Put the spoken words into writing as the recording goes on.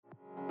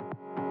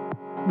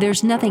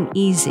There's nothing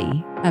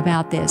easy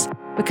about this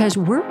because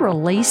we're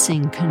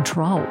releasing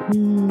control.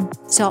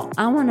 So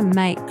I want to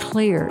make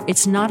clear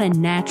it's not a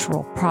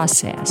natural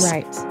process.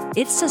 Right.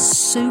 It's a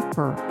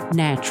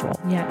supernatural.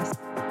 Yes.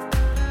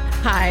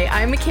 Hi,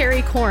 I'm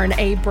Carrie Korn,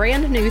 a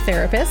brand new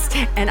therapist.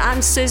 And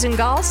I'm Susan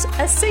Goss,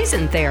 a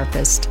seasoned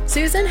therapist.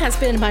 Susan has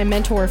been my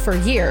mentor for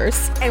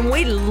years. And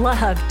we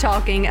love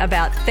talking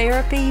about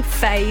therapy,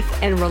 faith,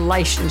 and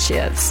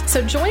relationships.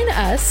 So join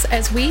us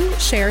as we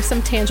share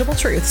some tangible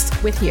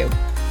truths with you.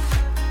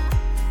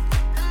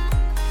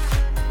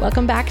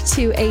 Welcome back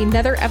to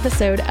another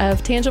episode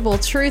of Tangible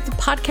Truth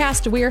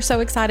Podcast. We are so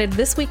excited.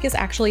 This week is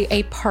actually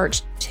a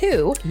part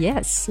 2.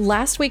 Yes.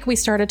 Last week, we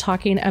started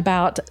talking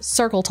about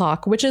circle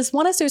talk, which is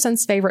one of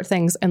Susan's favorite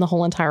things in the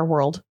whole entire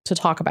world to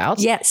talk about.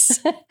 Yes.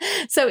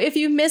 So if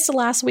you missed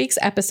last week's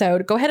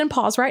episode, go ahead and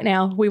pause right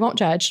now. We won't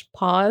judge.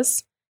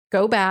 Pause.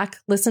 Go back,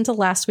 listen to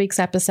last week's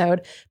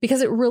episode,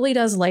 because it really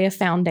does lay a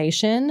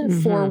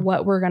foundation for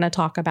what we're going to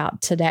talk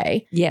about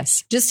today.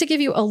 Yes. Just to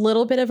give you a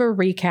little bit of a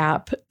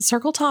recap,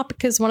 circle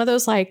talk is one of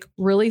those like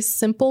really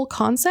simple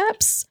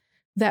concepts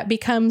that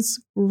becomes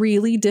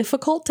really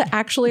difficult to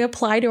actually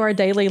apply to our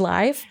daily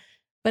life.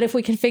 But if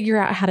we can figure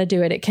out how to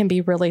do it, it can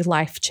be really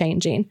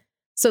life-changing.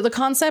 So the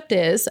concept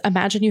is,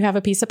 imagine you have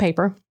a piece of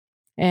paper,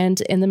 and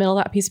in the middle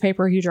of that piece of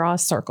paper, you draw a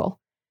circle.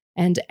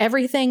 And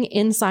everything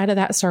inside of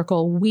that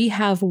circle, we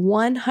have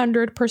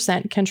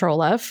 100% control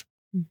of.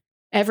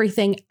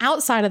 Everything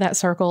outside of that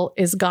circle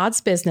is God's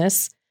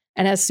business.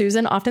 And as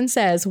Susan often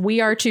says, we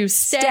are to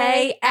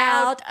stay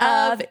out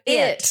of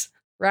it.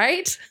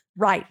 Right?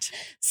 Right.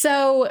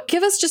 So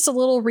give us just a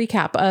little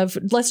recap of,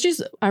 let's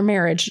use our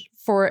marriage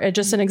for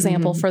just an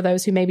example for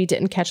those who maybe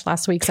didn't catch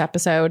last week's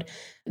episode.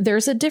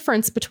 There's a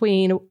difference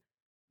between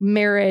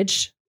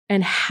marriage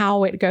and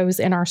how it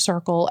goes in our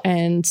circle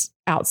and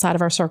outside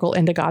of our circle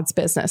into God's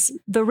business.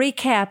 The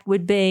recap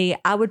would be,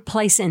 I would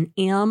place an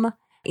M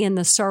in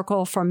the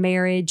circle for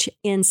marriage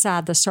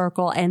inside the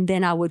circle, and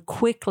then I would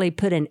quickly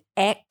put an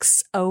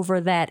X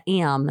over that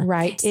M.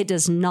 Right. It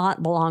does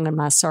not belong in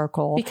my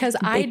circle. Because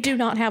I do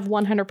not have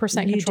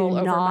 100% control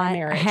over my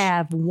marriage. You do not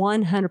have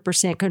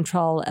 100%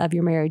 control of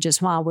your marriage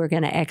is why we're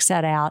going to X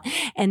that out.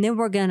 And then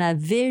we're going to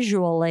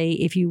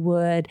visually, if you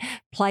would,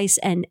 place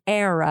an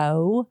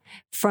arrow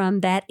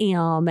from that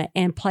M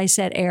and place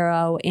that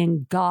arrow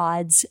in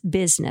God's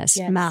business.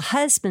 Yes. My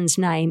husband's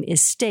name is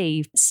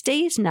Steve.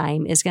 Steve's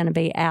name is going to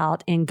be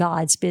out in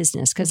God's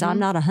business because I'm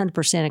not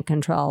 100% in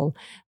control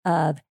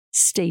of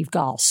Steve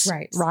Goss.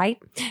 Right?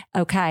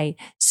 Okay.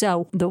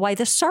 So the way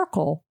the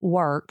circle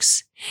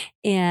works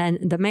in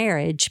the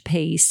marriage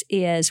piece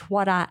is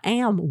what I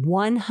am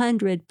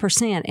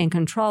 100% in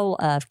control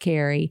of,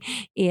 Carrie,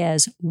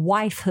 is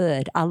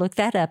wifehood. I looked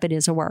that up. It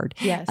is a word.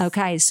 Yes.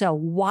 Okay. So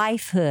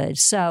wifehood.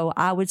 So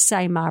I would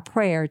say my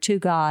prayer to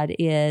God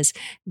is,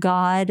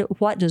 God,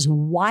 what does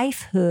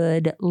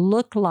wifehood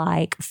look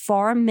like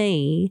for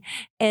me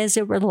as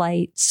it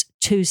relates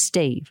to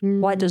Steve?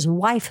 What does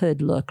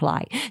wifehood look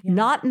like? Yeah.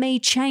 Not me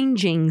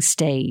changing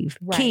Steve.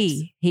 Right.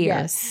 Key here.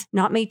 Yes.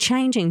 Not me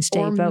changing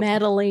Steve. Or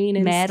meddling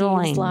in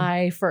Steve's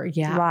life. Or,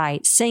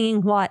 Right.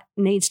 Seeing what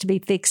needs to be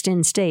fixed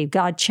in Steve.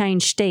 God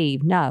changed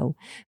Steve. No.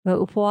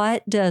 But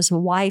what does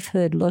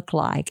wifehood look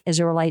like as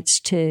it relates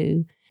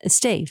to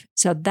Steve?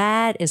 So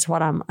that is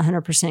what I'm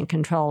 100%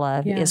 control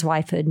of is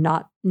wifehood,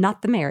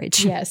 not the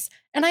marriage. Yes.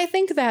 And I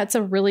think that's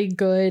a really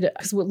good,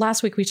 because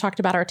last week we talked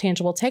about our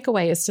tangible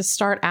takeaway is to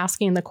start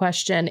asking the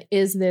question,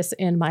 is this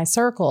in my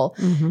circle?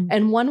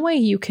 And one way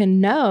you can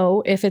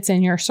know if it's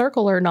in your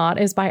circle or not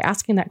is by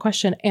asking that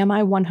question, am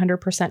I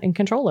 100% in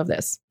control of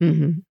this?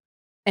 And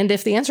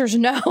if the answer is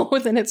no,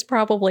 then it's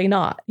probably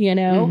not, you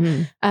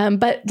know?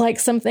 But like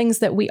some things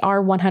that we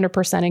are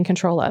 100% in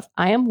control of.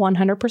 I am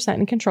 100%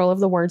 in control of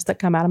the words that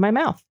come out of my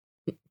mouth.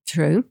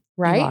 True.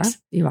 Right?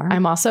 You are.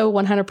 I'm also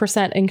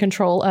 100% in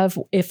control of,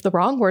 if the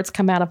wrong words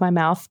come out of my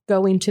mouth,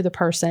 going to the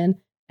person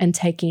and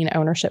taking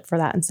ownership for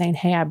that and saying,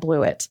 hey, I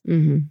blew it.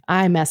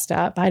 I messed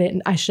up.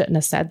 I shouldn't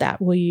have said that.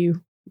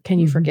 Can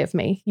you forgive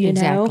me? You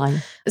know?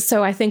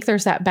 So I think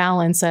there's that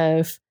balance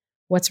of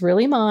what's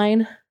really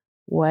mine,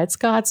 what's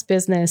God's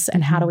business,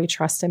 and how do we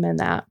trust him in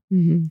that?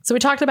 So we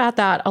talked about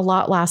that a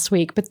lot last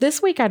week, but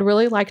this week I'd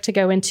really like to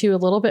go into a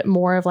little bit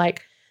more of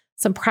like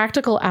some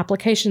practical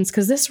applications,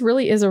 because this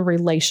really is a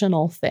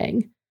relational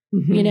thing,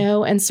 you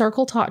know, and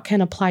circle talk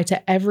can apply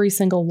to every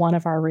single one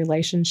of our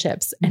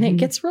relationships. And it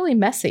gets really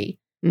messy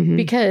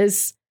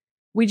because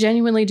we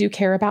genuinely do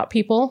care about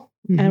people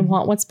and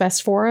want what's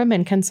best for them,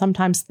 and can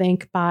sometimes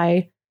think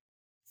by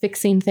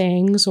fixing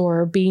things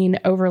or being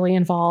overly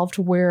involved,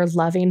 we're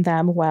loving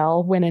them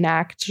well, when in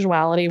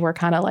actuality, we're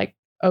kind of like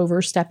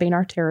overstepping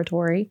our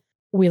territory.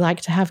 We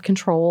like to have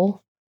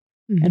control.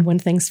 And when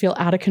things feel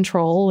out of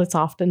control, it's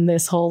often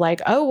this whole like,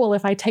 oh, well,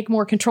 if I take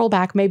more control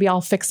back, maybe I'll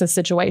fix the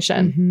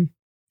situation.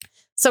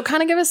 So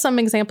kind of give us some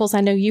examples.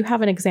 I know you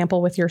have an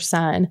example with your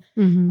son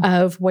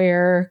of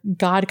where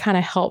God kind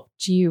of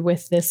helped you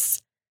with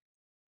this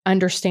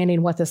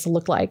understanding what this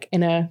looked like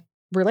in a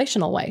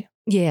relational way.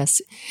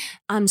 Yes.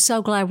 I'm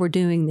so glad we're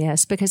doing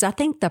this because I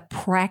think the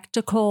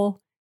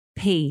practical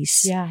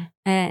peace. Yeah.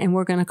 And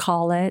we're going to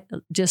call it,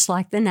 just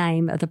like the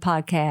name of the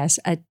podcast,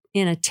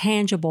 in a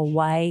tangible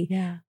way,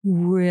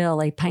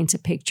 really paints a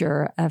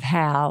picture of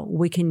how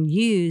we can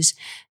use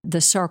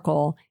the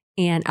circle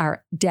in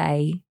our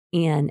day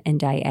in and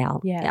day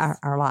out,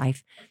 our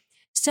life.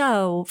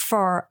 So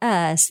for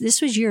us,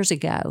 this was years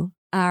ago,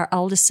 our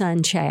oldest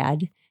son,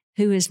 Chad,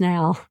 who is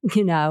now,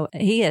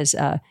 he is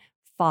a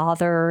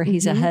father,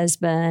 he's a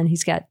husband,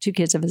 he's got 2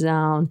 kids of his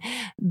own.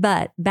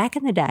 But back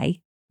in the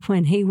day,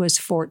 when he was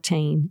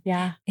 14,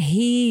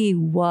 he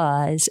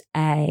was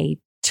a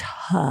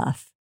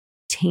tough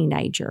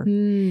teenager.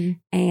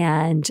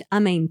 And I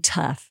mean,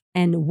 tough.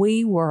 And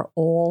we were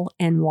oil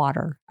and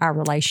water, our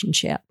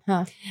relationship.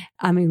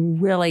 I mean,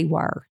 really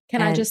were.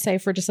 Can I just say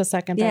for just a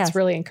second, that's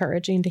really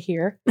encouraging to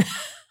hear.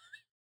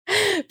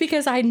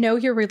 Because I know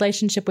your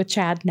relationship with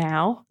Chad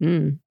now.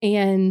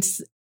 And,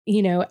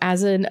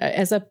 as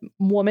a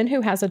woman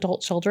who has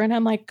adult children,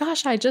 I'm like,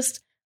 gosh,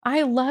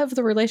 I love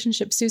the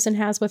relationship Susan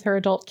has with her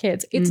adult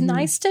kids. It's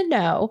nice to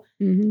know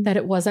that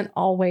it wasn't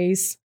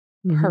always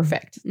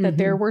perfect, that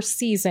there were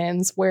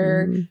seasons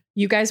where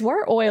you guys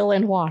were oil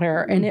and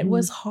water and it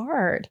was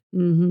hard.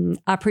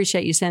 I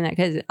appreciate you saying that,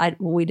 because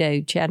we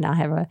do. Chad and I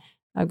have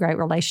a great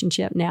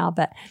relationship now,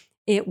 but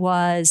it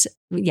was,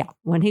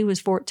 when he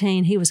was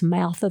 14, he was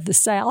mouth of the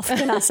South.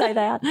 Can I say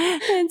that?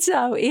 And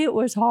so it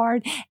was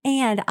hard.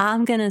 And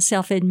I'm going to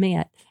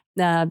self-admit,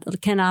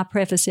 can I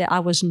preface it? I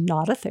was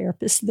not a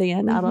therapist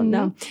then. I don't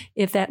know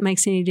if that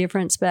makes any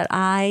difference, but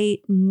I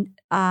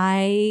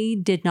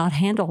did not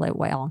handle it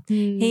well.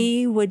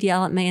 He would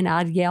yell at me and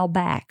I'd yell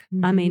back.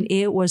 I mean,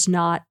 it was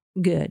not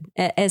good.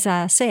 As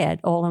I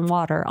said, oil and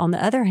water. On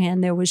the other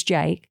hand, there was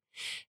Jake,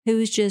 who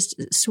was just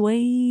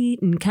sweet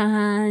and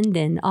kind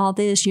and all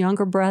this,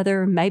 younger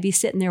brother, maybe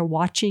sitting there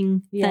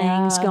watching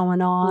things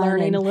going on.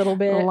 Learning a little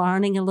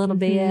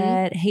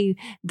bit.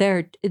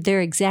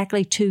 They're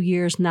exactly 2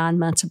 years, 9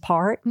 months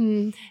apart.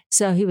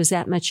 So he was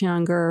that much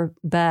younger,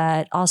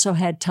 but also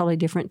had totally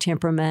different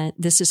temperament.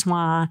 This is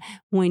why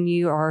when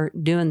you are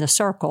doing the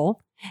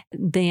circle,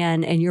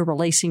 and you're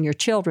releasing your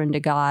children to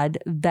God,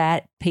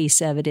 that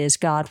piece of it is,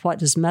 God, what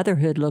does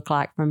motherhood look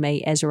like for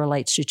me as it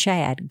relates to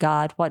Chad?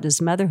 God, what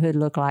does motherhood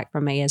look like for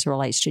me as it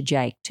relates to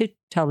Jake? 2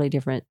 totally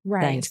different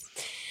things.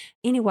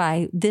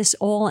 Anyway, this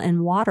oil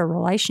and water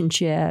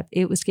relationship,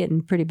 it was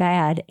getting pretty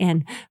bad.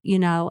 And,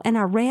 and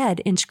I read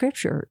in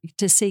Scripture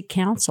to seek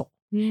counsel.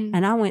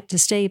 And I went to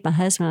Steve, my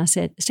husband. I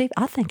said, Steve,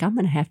 I think I'm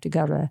going to have to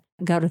go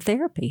to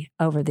therapy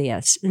over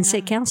this and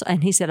seek counsel.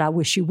 And he said, I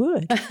wish you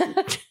would.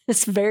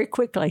 Just very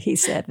quickly, he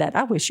said that.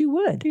 I wish you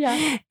would.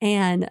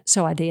 And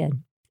so I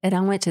did. And I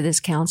went to this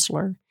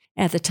counselor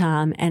at the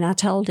time, and I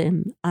told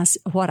him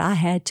what I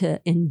had to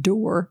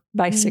endure,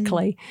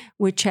 basically,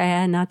 with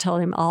Chad. And I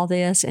told him all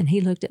this. And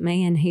he looked at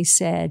me and he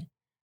said,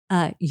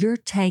 you're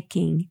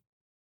taking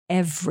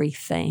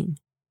everything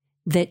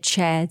that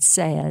Chad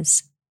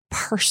says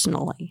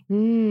personally.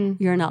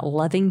 You're not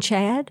loving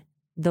Chad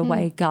the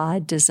way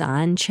God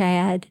designed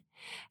Chad.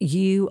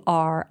 You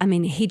are,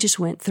 he just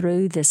went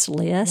through this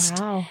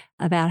list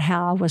about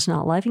how I was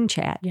not loving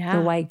Chad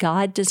the way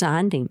God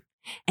designed him.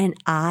 And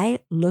I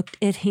looked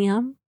at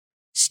him,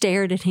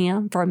 stared at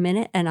him for a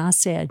minute, and I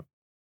said,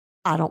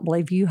 I don't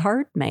believe you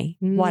heard me,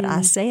 what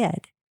I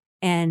said.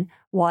 And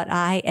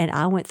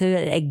I went through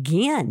it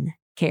again,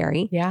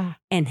 Carrie.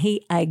 And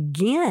he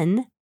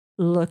again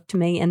looked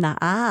me in the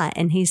eye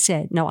and he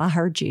said, no, I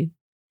heard you.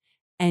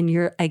 And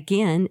you're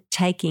again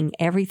taking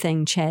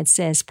everything Chad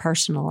says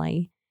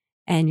personally,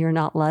 and you're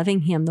not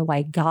loving him the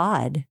way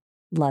God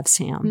loves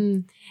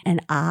him.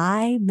 And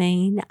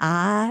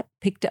I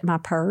picked up my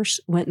purse,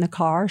 went in the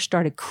car,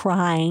 started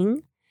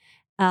crying,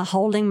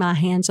 holding my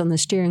hands on the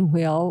steering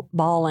wheel,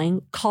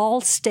 bawling,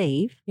 called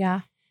Steve.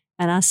 And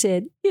I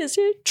said, is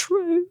it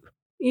true?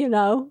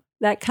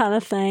 That kind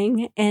of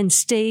thing. And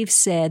Steve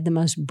said the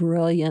most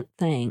brilliant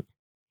thing.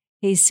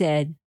 He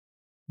said,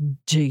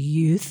 do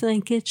you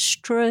think it's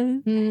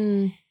true?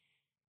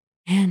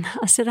 And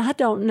I said, I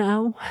don't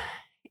know.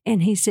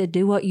 And he said,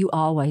 do what you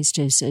always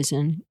do,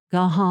 Susan.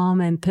 Go home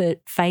and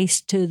put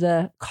face to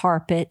the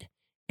carpet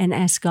and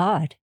ask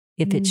God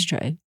if it's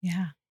true.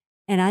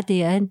 And I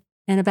did.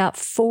 And about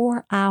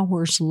 4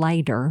 hours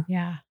later,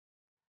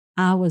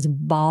 I was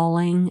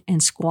bawling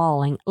and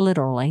squalling,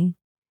 literally,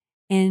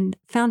 and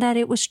found out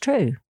it was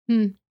true.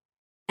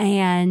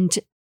 And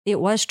it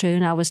was true,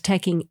 and I was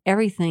taking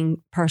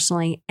everything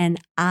personally, and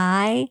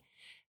I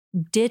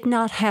did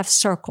not have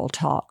circle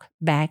talk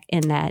back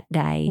in that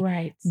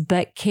day.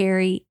 But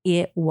Carrie,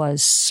 it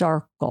was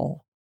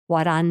circle.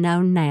 What I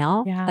know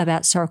now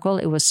about circle,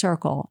 it was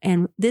circle.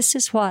 And this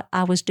is what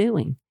I was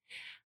doing.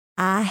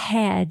 I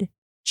had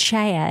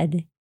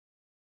Chad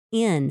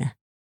in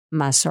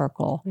my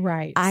circle.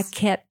 I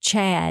kept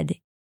Chad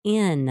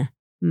in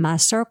my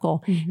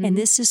circle. And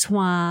this is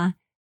why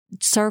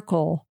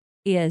circle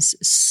is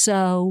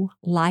so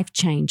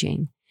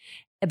life-changing,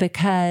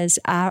 because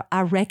I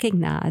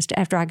recognized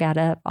after I got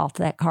up off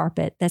that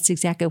carpet, that's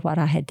exactly what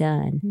I had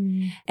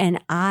done.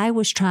 And I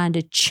was trying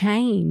to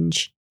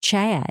change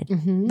Chad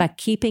by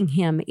keeping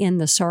him in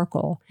the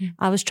circle.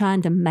 I was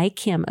trying to make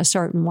him a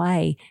certain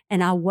way,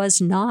 and I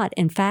was not.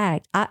 In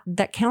fact,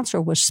 that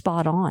counselor was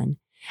spot on.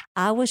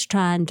 I was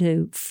trying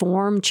to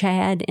form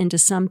Chad into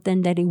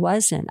something that he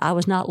wasn't. I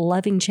was not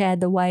loving Chad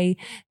the way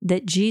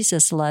that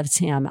Jesus loves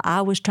him.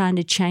 I was trying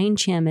to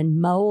change him and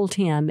mold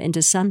him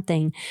into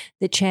something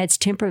that Chad's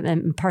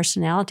temperament and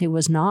personality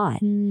was not.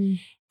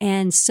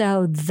 And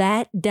so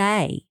that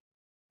day,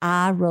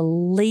 I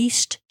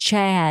released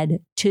Chad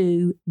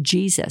to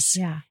Jesus.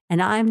 Yeah.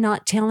 And I'm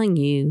not telling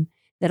you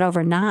that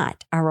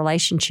overnight our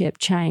relationship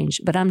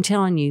changed, but I'm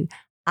telling you,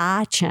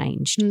 I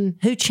changed.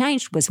 Who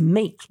changed was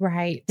me.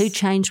 Right. Who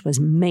changed was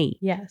me.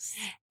 Yes.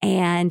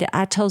 And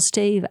I told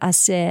Steve, I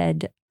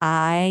said,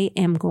 I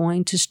am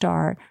going to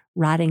start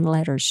writing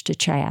letters to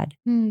Chad.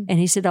 And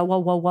he said, oh,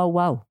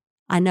 whoa.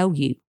 I know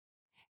you.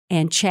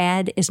 And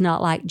Chad is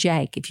not like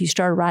Jake. If you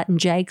started writing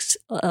Jake's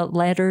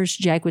letters,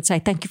 Jake would say,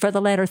 thank you for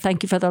the letter.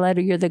 Thank you for the letter.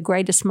 You're the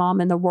greatest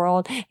mom in the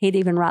world. He'd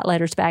even write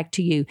letters back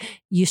to you.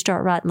 You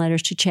start writing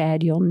letters to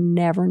Chad, you'll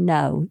never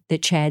know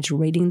that Chad's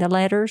reading the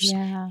letters.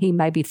 Yeah. He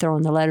may be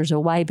throwing the letters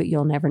away, but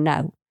you'll never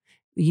know.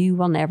 You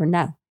will never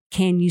know.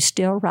 Can you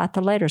still write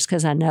the letters?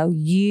 Because I know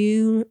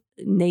you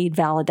need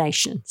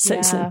validation,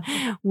 Susan.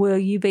 Yeah. Will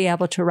you be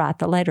able to write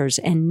the letters?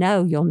 And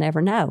no, you'll never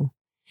know.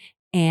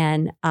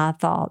 And I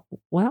thought,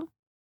 well,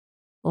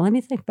 let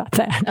me think about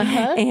that.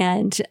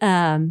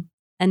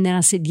 And then I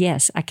said,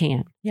 yes, I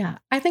can. Yeah.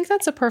 I think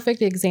that's a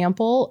perfect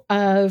example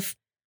of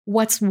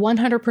what's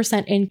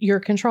 100% in your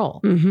control.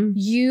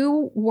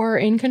 You were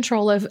in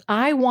control of,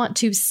 I want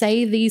to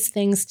say these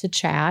things to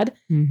Chad,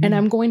 and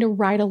I'm going to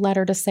write a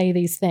letter to say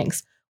these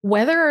things.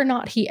 Whether or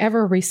not he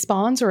ever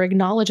responds or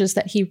acknowledges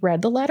that he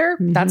read the letter,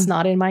 that's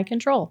not in my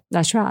control.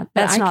 That's right.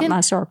 That's not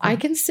my circle. I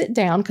can sit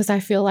down because I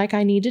feel like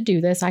I need to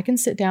do this. I can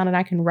sit down and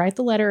I can write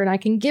the letter and I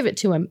can give it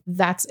to him.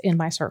 That's in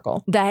my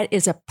circle. That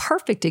is a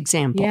perfect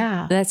example.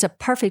 Yeah. That's a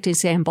perfect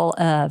example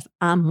of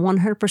I'm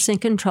 100%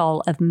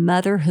 control of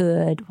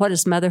motherhood. What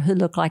does motherhood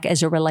look like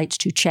as it relates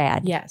to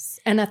Chad? Yes.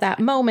 And at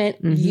that moment,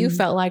 you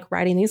felt like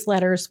writing these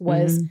letters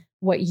was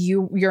what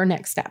your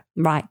next step.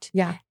 Right.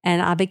 Yeah.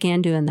 And I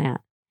began doing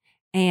that.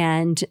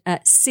 And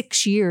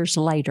 6 years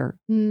later,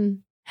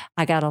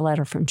 I got a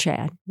letter from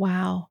Chad.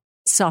 Wow.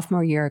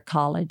 Sophomore year at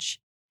college.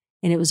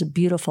 And it was a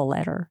beautiful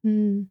letter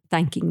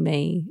thanking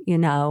me,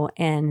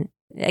 and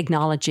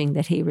acknowledging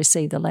that he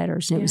received the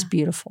letters. And it was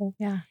beautiful.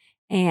 Yeah.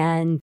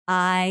 And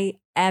I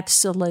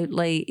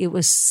absolutely, it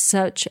was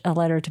such a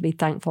letter to be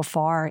thankful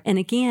for. And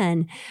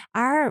again,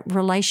 our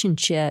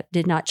relationship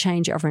did not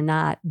change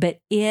overnight, but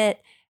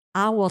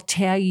I will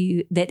tell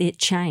you that it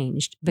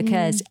changed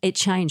because it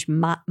changed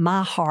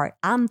my heart.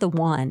 I'm the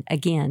one,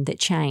 again, that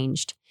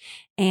changed.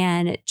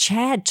 And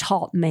Chad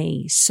taught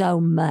me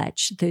so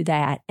much through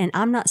that. And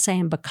I'm not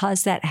saying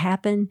because that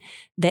happened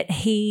that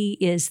he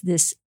is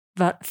this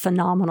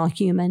phenomenal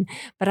human,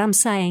 but I'm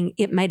saying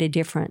it made a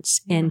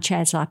difference in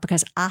Chad's life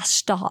because I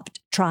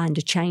stopped trying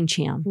to change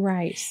him.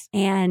 Right.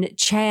 And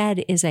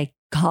Chad is a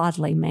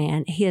godly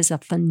man. He is a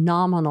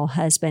phenomenal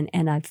husband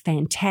and a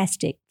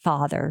fantastic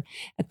father,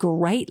 a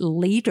great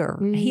leader.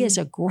 He is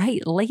a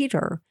great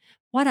leader.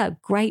 What a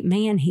great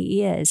man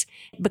he is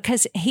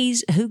because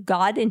he's who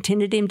God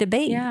intended him to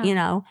be,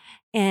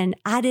 and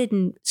I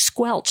didn't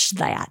squelch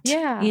that,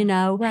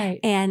 right.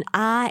 And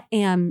I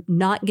am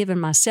not giving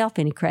myself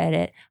any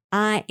credit.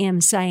 I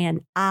am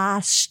saying I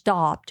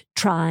stopped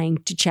trying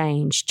to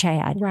change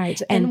Chad. Right.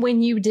 And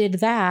when you did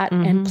that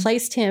and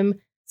placed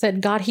him,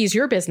 said, God, he's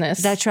your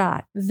business. That's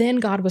right. Then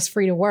God was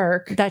free to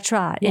work. That's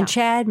right. Yeah. And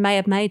Chad may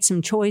have made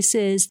some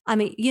choices. I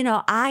mean,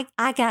 I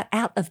got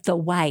out of the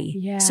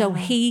way so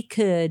he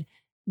could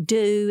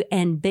do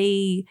and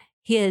be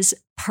his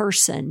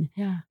person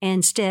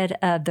instead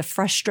of the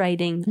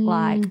frustrating,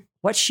 like,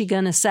 what's she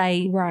going to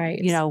say? Right.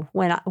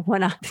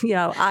 When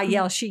I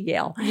yell, she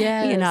yell.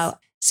 Yes.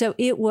 So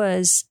it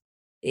was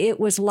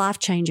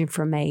life-changing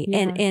for me.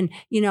 Yeah. And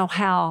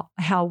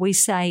how we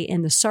say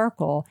in the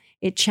circle,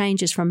 it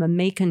changes from a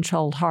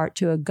me-controlled heart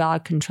to a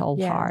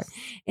God-controlled heart.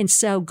 And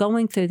so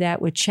going through that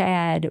with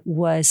Chad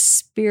was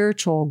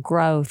spiritual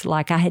growth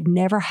like I had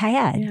never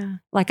had.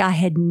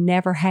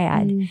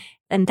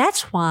 And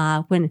that's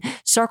why when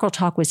Circle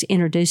Talk was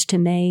introduced to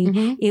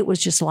me, it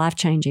was just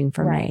life-changing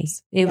for me.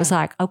 It was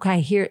like,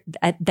 okay, here,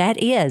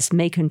 that is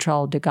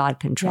me-controlled to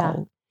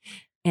God-controlled. Yeah.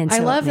 And so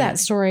I love that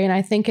story. And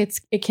I think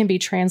it can be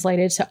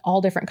translated to all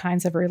different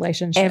kinds of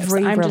relationships.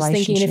 I'm just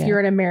thinking if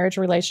you're in a marriage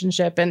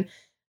relationship and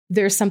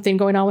there's something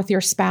going on with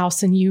your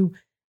spouse and you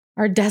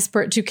are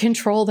desperate to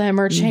control them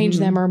or change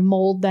them or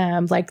mold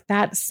them, like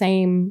that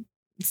same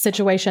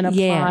situation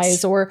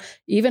applies, or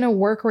even a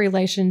work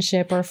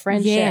relationship or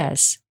friendship.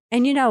 Yes.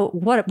 And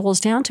what it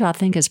boils down to, I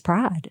think, is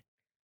pride.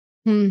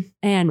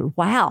 And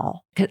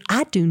wow, because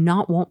I do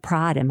not want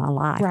pride in my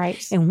life.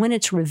 Right. And when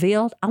it's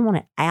revealed, I want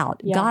it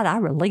out. Yeah. God, I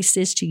release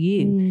this to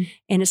you.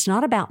 And it's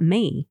not about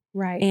me.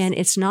 Right. And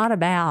it's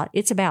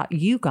about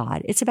you,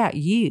 God. It's about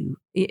you.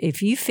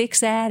 If you fix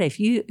that,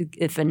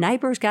 if a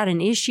neighbor's got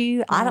an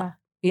issue,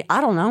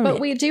 I don't know. But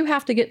we do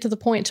have to get to the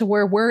point to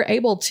where we're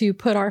able to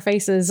put our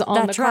faces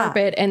on the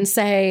carpet and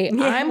say,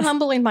 I'm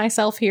humbling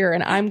myself here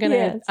and I'm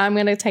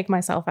going to take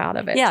myself out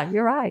of it. Yeah,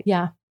 you're right.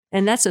 Yeah.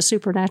 And that's a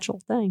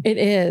supernatural thing. It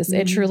is.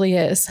 Mm-hmm. It truly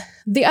is.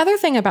 The other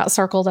thing about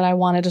circle that I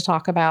wanted to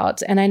talk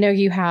about, and I know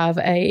you have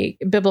a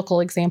biblical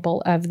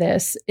example of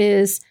this,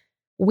 is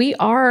we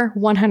are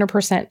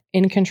 100%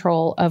 in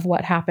control of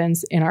what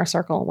happens in our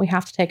circle. We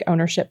have to take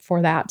ownership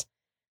for that.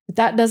 But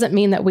that doesn't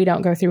mean that we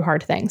don't go through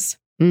hard things.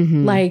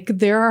 Mm-hmm. Like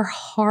there are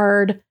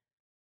hard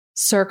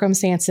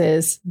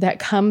circumstances that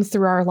come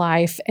through our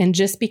life. And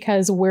just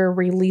because we're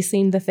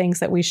releasing the things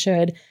that we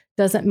should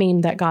doesn't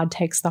mean that God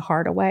takes the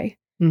hard away.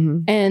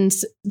 Mm-hmm. And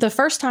the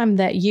first time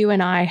that you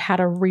and I had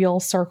a real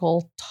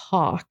circle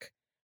talk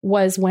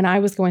was when I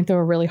was going through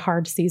a really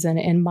hard season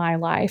in my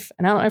life.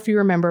 And I don't know if you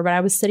remember, but I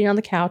was sitting on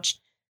the couch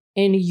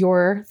in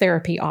your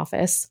therapy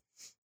office.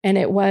 And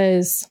it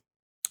was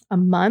a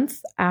month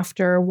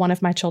after one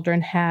of my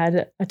children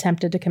had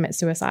attempted to commit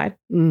suicide.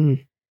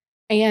 Mm.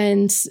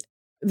 And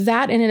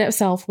that in and of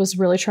itself was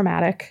really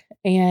traumatic.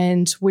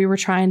 And we were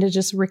trying to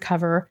just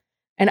recover.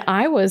 And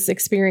I was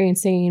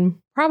experiencing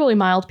probably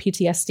mild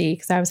PTSD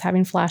because I was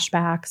having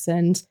flashbacks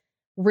and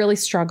really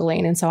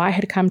struggling. And so I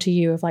had come to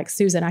you of like,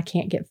 Susan, I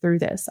can't get through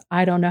this.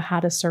 I don't know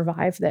how to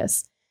survive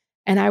this.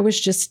 And I was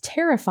just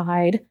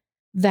terrified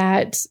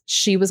that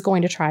she was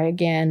going to try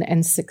again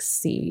and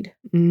succeed,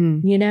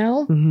 you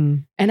know? Mm-hmm.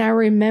 And I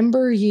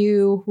remember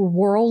you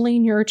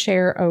rolling your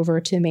chair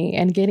over to me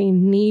and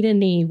getting knee to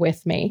knee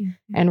with me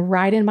and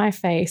right in my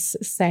face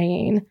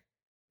saying,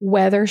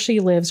 whether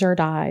she lives or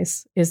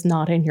dies is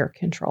not in your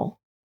control.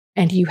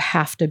 And you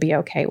have to be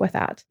okay with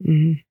that.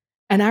 Mm-hmm.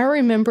 And I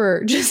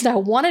remember I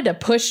wanted to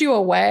push you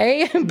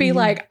away and be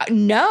like,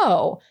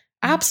 no,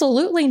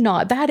 absolutely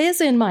not. That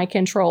is in my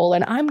control.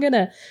 And I'm going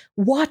to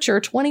watch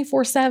her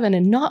 24/7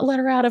 and not let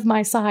her out of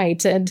my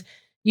sight and,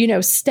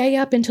 stay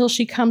up until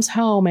she comes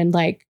home and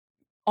like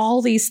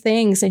all these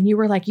things. And you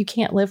were like, you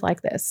can't live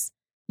like this.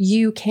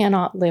 You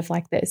cannot live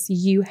like this.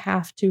 You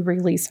have to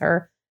release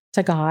her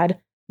to God.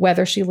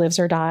 Whether she lives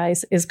or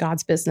dies is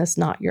God's business,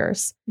 not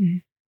yours. Mm-hmm.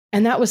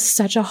 And that was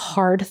such a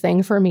hard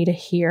thing for me to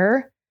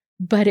hear,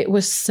 but it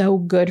was so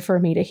good for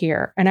me to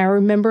hear. And I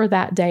remember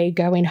that day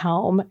going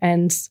home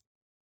and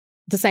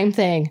the same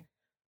thing,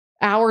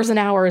 hours and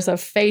hours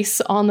of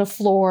face on the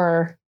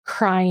floor,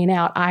 crying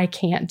out, I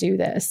can't do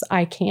this.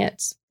 I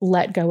can't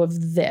let go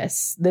of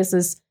this. This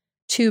is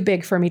too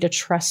big for me to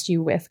trust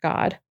you with,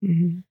 God.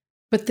 Mm-hmm.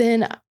 But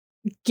then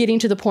getting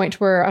to the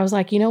point where I was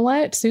like, you know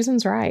what?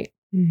 Susan's right.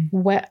 Mm-hmm.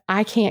 What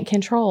I can't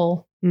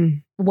control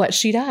what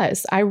she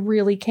does. I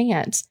really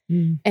can't.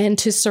 Mm-hmm. And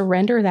to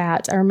surrender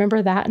that, I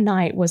remember that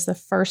night was the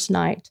first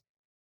night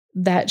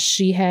that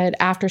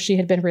after she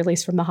had been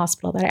released from the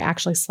hospital, that I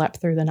actually slept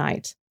through the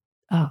night.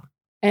 Oh.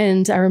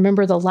 And I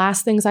remember the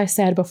last things I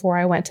said before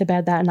I went to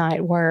bed that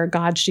night were,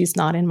 God, she's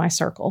not in my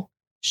circle.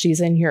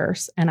 She's in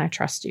yours. And I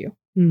trust you,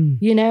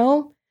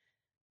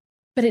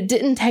 but it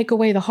didn't take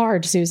away the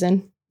hard,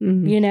 Susan.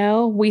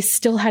 Mm-hmm. We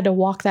still had to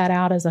walk that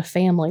out as a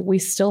family. We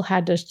still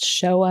had to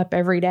show up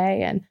every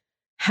day and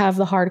have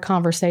the hard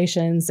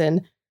conversations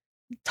and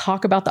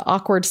talk about the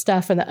awkward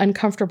stuff and the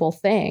uncomfortable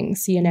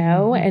things,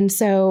 Mm-hmm. And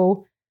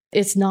so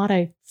it's not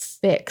a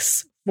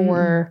fix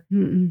for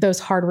those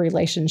hard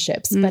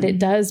relationships, but it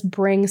does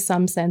bring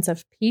some sense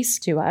of peace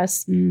to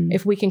us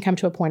if we can come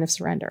to a point of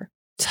surrender.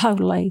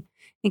 Totally.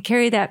 And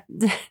Carrie, that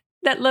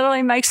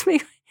literally makes me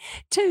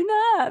tune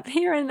up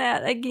hearing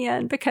that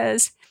again,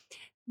 because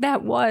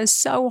that was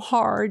so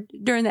hard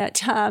during that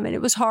time. And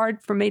it was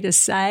hard for me to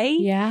say.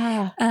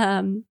 Yeah.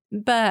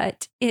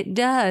 But it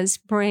does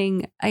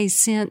bring a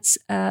sense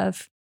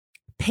of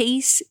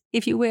peace,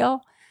 if you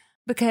will,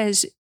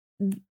 because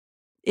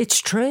it's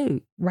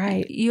true.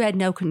 Right. You had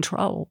no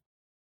control.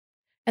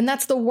 And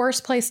that's the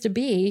worst place to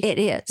be. It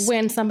is.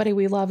 When somebody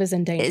we love is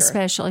in danger.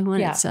 Especially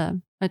when it's a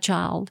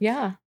child.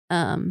 Yeah.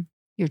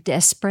 You're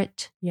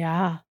desperate.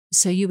 Yeah.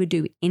 So you would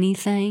do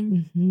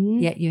anything,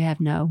 yet you have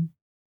no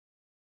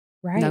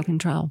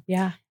control.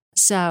 Yeah.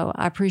 So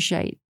I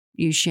appreciate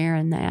you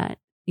sharing that,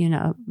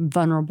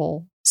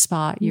 vulnerable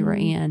spot you were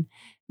in,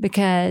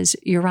 because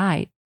you're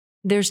right.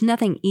 There's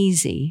nothing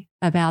easy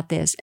about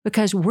this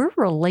because we're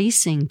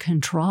releasing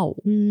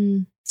control.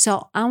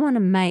 So I want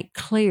to make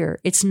clear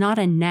it's not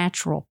a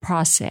natural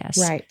process.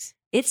 Right.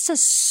 It's a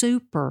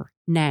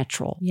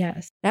supernatural.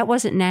 Yes. That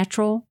wasn't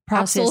natural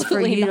process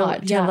Absolutely for you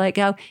not. to let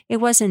go. It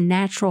wasn't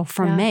natural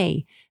for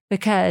me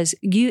because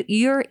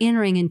you're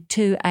entering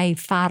into a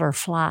fight or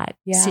flight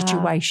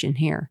situation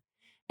here.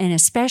 And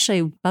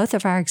especially both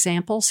of our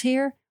examples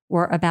here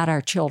were about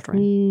our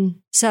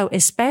children. So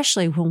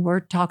especially when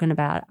we're talking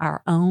about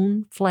our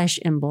own flesh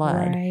and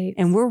blood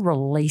and we're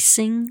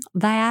releasing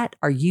that,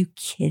 are you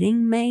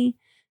kidding me?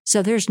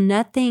 So there's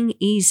nothing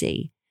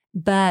easy,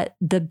 but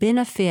the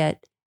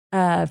benefit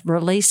of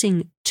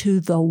releasing to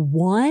the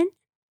one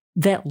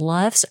that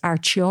loves our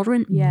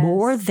children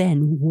more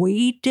than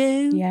we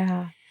do.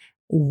 Yeah.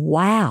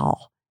 Wow.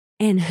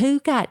 And who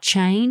got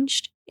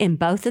changed in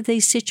both of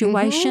these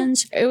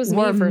situations? It was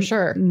me for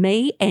sure.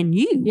 Me and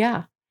you.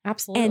 Yeah.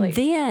 Absolutely. And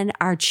then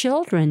our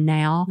children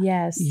now,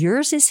 yes,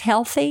 yours is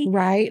healthy.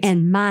 Right.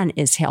 And mine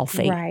is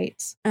healthy. Right.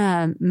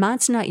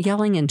 Mine's not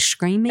yelling and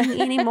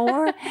screaming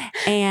anymore.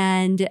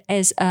 And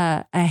as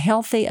a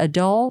healthy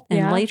adult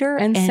and leader.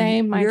 And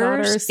same, my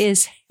daughter's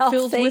is healthy.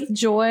 Filled with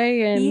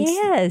joy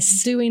and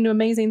doing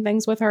amazing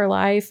things with her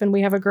life. And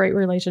we have a great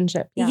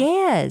relationship. Yeah.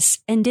 Yes.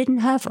 And didn't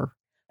hover.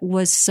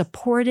 Was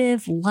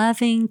supportive,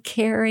 loving,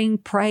 caring,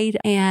 prayed,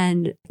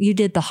 and you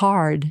did the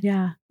hard.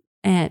 Yeah.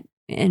 And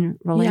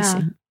releasing.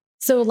 Yeah.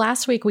 So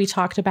last week we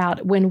talked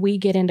about when we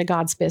get into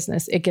God's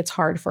business, it gets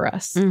hard for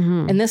us.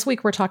 Mm-hmm. And this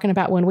week we're talking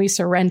about when we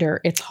surrender,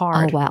 it's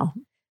hard. Oh, wow.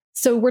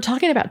 So we're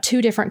talking about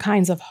two different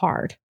kinds of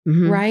hard,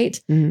 right?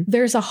 Mm-hmm.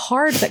 There's a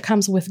hard that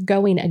comes with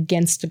going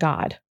against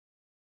God,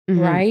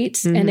 right?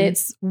 Mm-hmm. And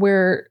it's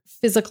we're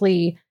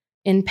physically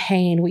in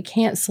pain. We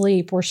can't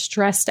sleep. We're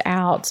stressed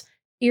out,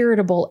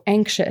 irritable,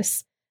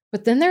 anxious.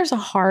 But then there's a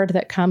hard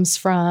that comes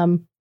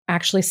from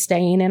actually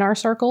staying in our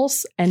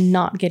circles and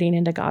not getting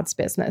into God's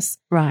business.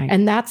 Right.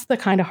 And that's the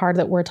kind of hard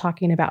that we're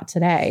talking about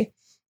today.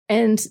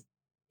 And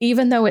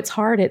even though it's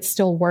hard, it's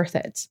still worth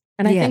it.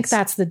 And I think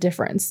that's the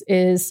difference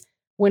is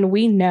when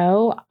we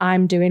know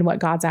I'm doing what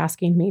God's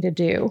asking me to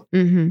do,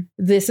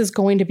 this is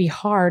going to be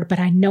hard, but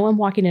I know I'm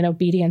walking in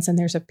obedience and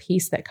there's a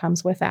peace that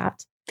comes with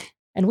that.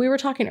 And we were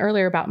talking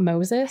earlier about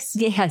Moses.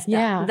 Yes.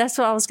 Yeah. That's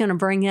what I was going to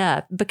bring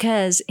up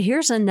because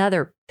here's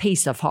another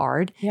piece of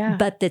hard,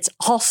 but that's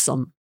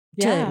awesome.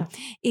 Too,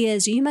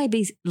 is you may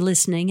be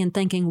listening and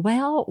thinking,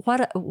 well,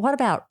 what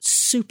about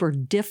super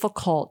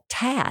difficult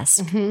tasks?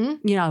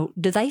 Mm-hmm. You know,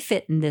 do they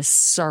fit in this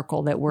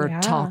circle that we're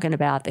talking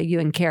about, that you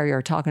and Carrie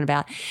are talking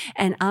about?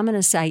 And I'm going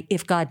to say,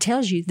 if God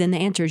tells you, then the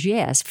answer is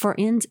yes. For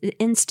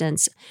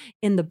instance,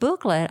 in the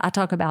booklet, I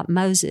talk about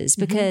Moses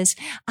because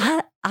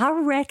I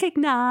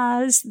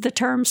recognize the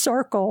term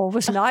circle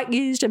was not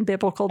used in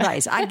biblical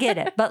days. I get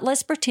it, but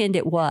let's pretend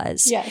it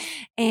was. Yes.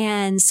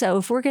 And so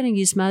if we're going to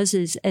use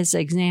Moses as an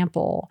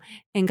example,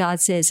 and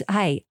God says,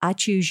 hey, I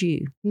choose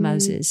you,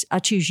 Moses. I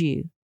choose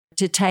you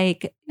to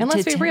take. And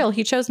let's be real.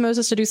 He chose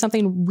Moses to do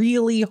something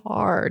really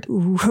hard.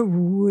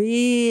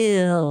 Really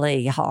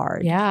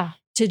hard. Yeah.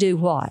 To do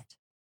what?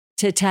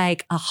 To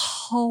take a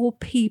whole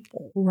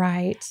people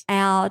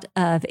out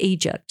of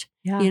Egypt.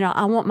 Yeah. You know,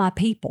 I want my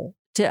people.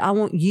 I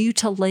want you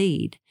to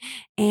lead.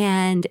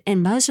 And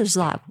Moses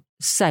like,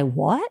 say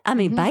what? I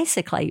mean,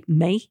 basically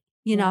me,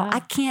 you know, I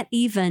can't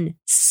even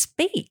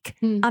speak.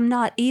 I'm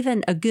not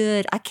even I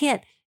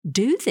can't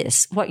do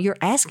this, what you're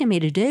asking me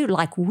to do,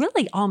 like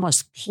really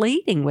almost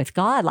pleading with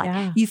God,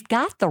 like you've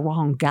got the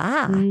wrong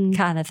guy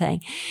kind of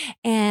thing.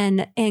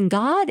 And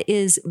God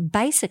is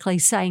basically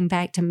saying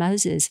back to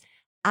Moses,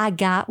 I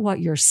got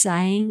what you're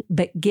saying,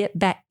 but get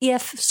back,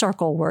 if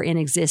circle were in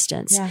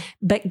existence,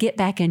 but get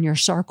back in your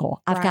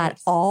circle. I've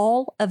got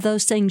all of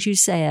those things you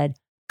said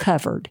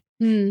covered.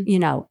 You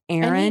know,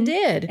 Aaron. And he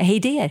did. He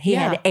did. He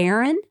had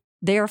Aaron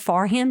there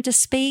for him to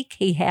speak.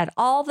 He had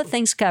all the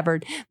things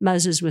covered,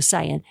 Moses was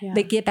saying,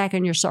 but get back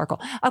in your circle.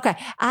 Okay.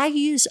 I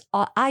use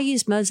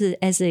Moses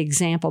as an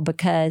example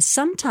because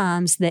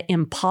sometimes the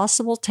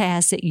impossible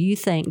task that you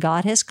think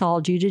God has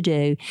called you to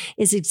do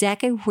is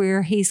exactly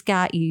where he's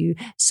got you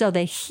so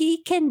that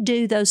he can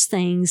do those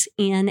things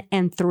in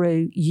and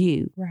through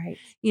you. Right.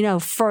 You know,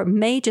 for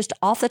me, just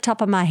off the top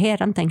of my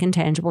head, I'm thinking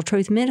Tangible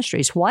Truth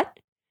Ministries. What?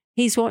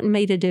 He's wanting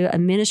me to do a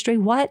ministry.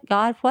 What?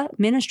 God, what?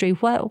 Ministry?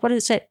 What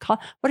is it called?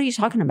 What are you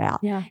talking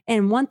about? Yeah.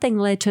 And one thing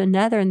led to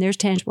another, and there's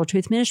Tangible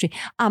Truth Ministry.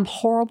 I'm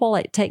horrible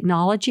at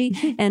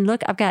technology. And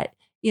look, I've got,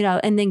 you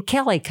know, and then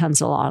Kelly comes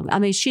along. I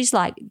mean, she's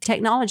like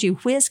technology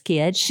whiz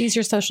kid. She's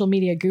your social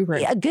media guru.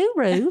 Yeah,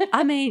 guru.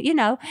 I mean, you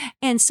know,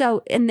 and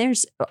so, and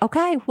there's,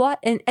 okay, what?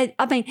 And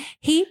I mean,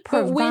 he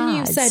provides. But when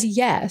you said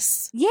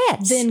yes,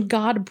 then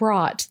God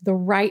brought the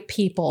right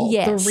people,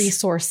 the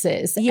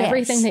resources,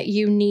 everything that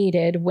you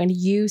needed when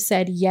you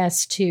said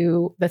yes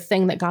to the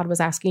thing that God was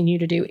asking you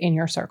to do in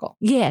your circle.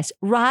 Yes,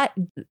 right.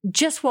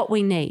 Just what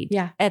we need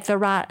at the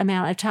right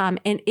amount of time.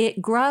 And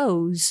it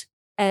grows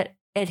at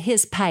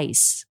his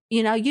pace.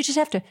 You know, you just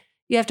have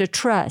to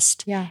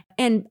trust. Yeah.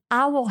 And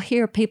I will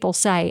hear people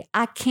say,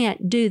 I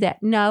can't do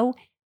that. No,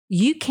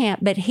 you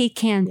can't, but he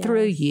can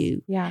through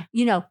you. Yeah.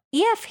 You know,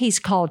 if he's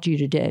called you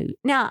to do.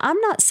 Now, I'm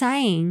not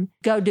saying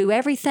go do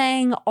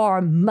everything or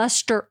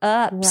muster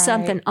up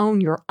something on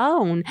your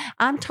own.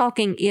 I'm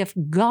talking if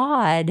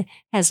God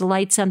has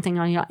laid something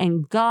on you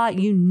and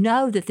God, you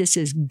know that this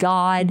is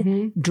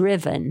God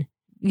driven,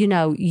 you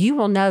know, you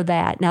will know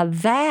that. Now,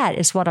 that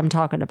is what I'm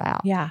talking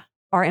about. Yeah.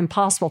 Are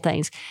impossible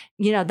things.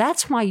 You know,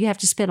 that's why you have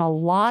to spend a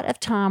lot of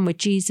time with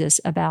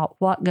Jesus about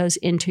what goes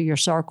into your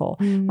circle.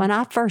 When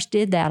I first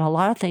did that, a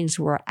lot of things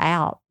were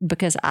out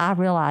because I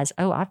realized,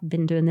 oh, I've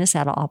been doing this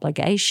out of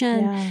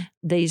obligation. Yeah.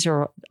 These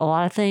are a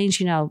lot of things,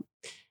 you know,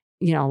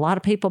 a lot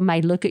of people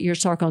may look at your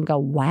circle and go,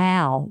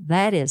 wow,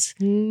 that is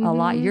a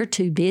lot. You're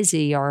too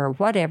busy or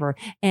whatever.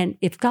 And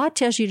if God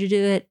tells you to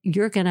do it,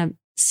 you're going to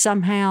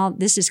somehow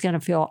this is going to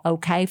feel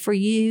okay for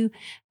you.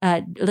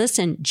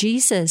 Listen,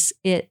 Jesus,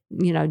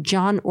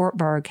 John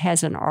Ortberg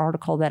has an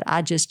article that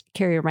I just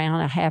carry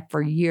around. I have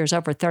for years,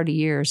 over 30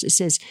 years. It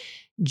says,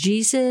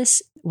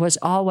 Jesus was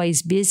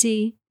always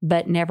busy,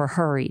 but never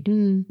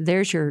hurried.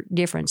 There's your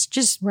difference.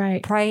 Just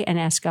pray and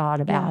ask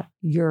God about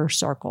your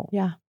circle.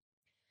 Yeah.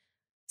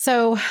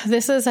 So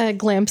this is a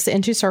glimpse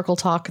into Circle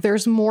Talk.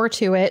 There's more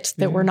to it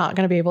that we're not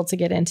going to be able to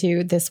get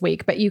into this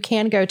week, but you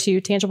can go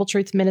to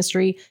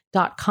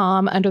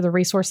tangibletruthministry.com under the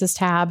resources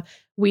tab.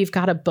 We've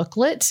got a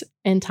booklet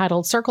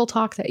entitled Circle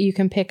Talk that you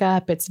can pick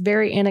up. It's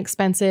very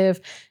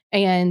inexpensive.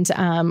 And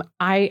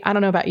I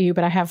don't know about you,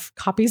 but I have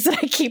copies that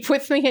I keep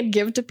with me and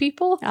give to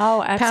people.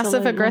 Oh, absolutely.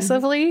 Passive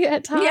aggressively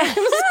at times. Yeah.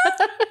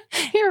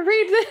 Here,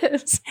 read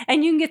this.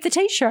 And you can get the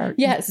t-shirt.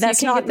 Yes,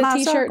 you can get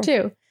the t-shirt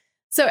too.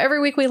 So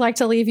every week we like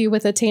to leave you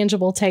with a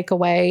tangible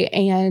takeaway,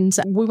 and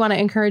we want to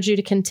encourage you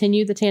to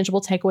continue the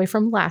tangible takeaway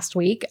from last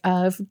week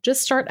of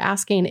just start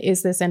asking,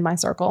 is this in my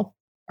circle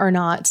or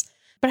not?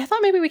 But I thought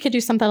maybe we could do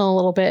something a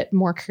little bit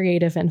more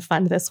creative and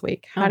fun this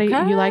week. How do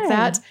you like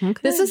that? Okay.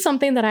 This is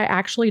something that I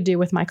actually do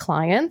with my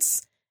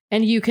clients,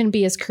 and you can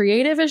be as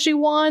creative as you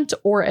want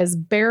or as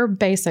bare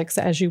basics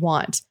as you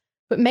want.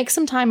 But make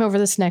some time over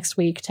this next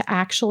week to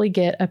actually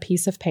get a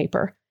piece of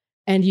paper.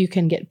 And you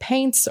can get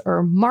paints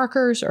or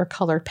markers or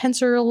colored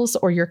pencils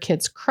or your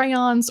kids'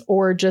 crayons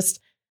or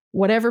just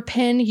whatever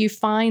pen you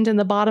find in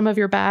the bottom of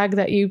your bag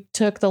that you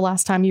took the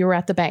last time you were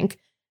at the bank,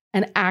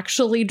 and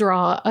actually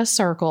draw a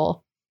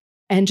circle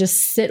and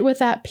just sit with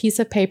that piece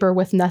of paper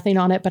with nothing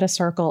on it but a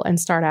circle and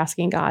start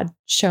asking God,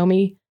 show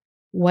me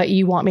what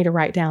you want me to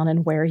write down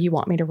and where you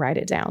want me to write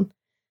it down.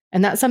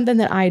 And that's something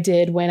that I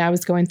did when I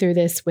was going through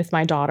this with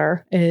my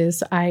daughter.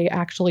 Is I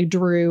actually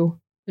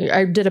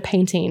did a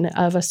painting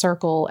of a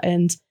circle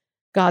and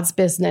God's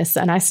business,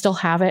 and I still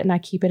have it and I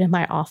keep it in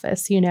my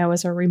office,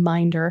 as a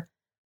reminder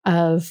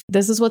of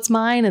this is what's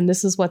mine and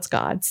this is what's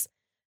God's,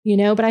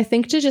 but I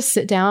think to just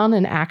sit down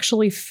and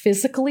actually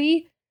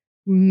physically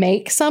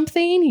make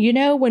something,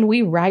 when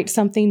we write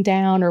something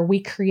down or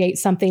we create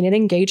something, it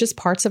engages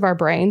parts of our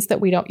brains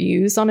that we don't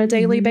use on a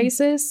daily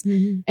basis.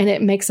 And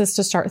it makes us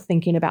to start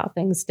thinking about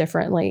things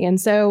differently. And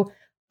so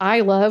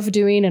I love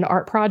doing an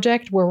art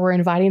project where we're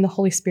inviting the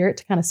Holy Spirit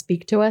to kind of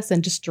speak to us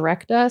and just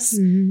direct us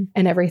and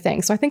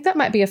everything. So I think that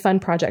might be a fun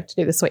project to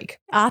do this week.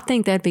 I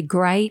think that'd be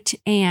great.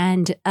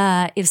 And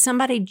if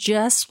somebody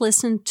just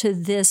listened to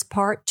this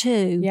part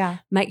 2,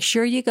 make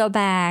sure you go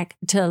back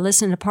to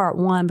listen to part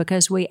 1,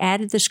 because we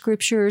added the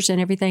scriptures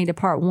and everything to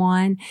part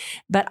 1.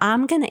 But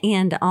I'm going to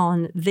end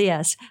on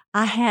this.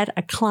 I had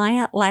a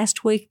client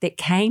last week that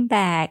came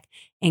back,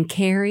 and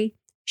Carrie,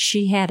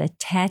 she had a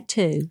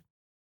tattoo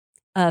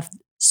of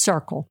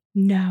circle.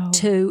 No.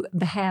 To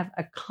have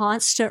a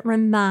constant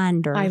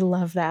reminder. I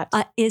love that.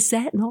 Is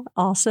that not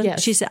awesome?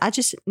 Yes. She said, I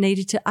just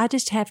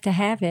have to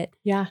have it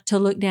to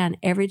look down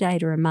every day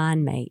to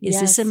remind me, is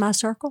this in my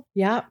circle?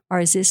 Yeah. Or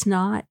is this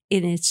not?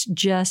 And it's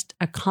just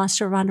a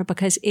constant reminder,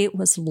 because it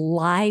was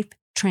life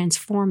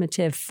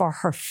transformative for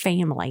her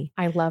family.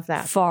 I love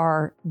that.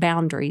 For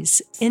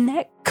boundaries. Isn't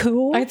that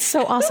cool? It's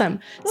so awesome.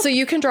 So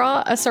you can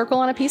draw a circle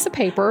on a piece of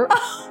paper,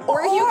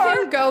 or you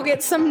can go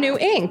get some new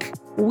ink.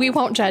 We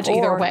won't judge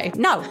either way.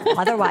 No,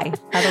 either way.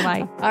 Either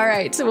way. All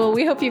right. Well,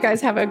 we hope you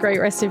guys have a great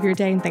rest of your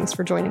day, and thanks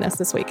for joining us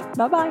this week.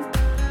 Bye-bye.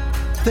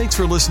 Thanks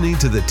for listening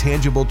to the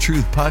Tangible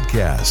Truth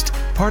Podcast,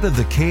 part of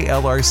the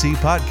KLRC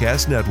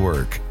Podcast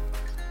Network.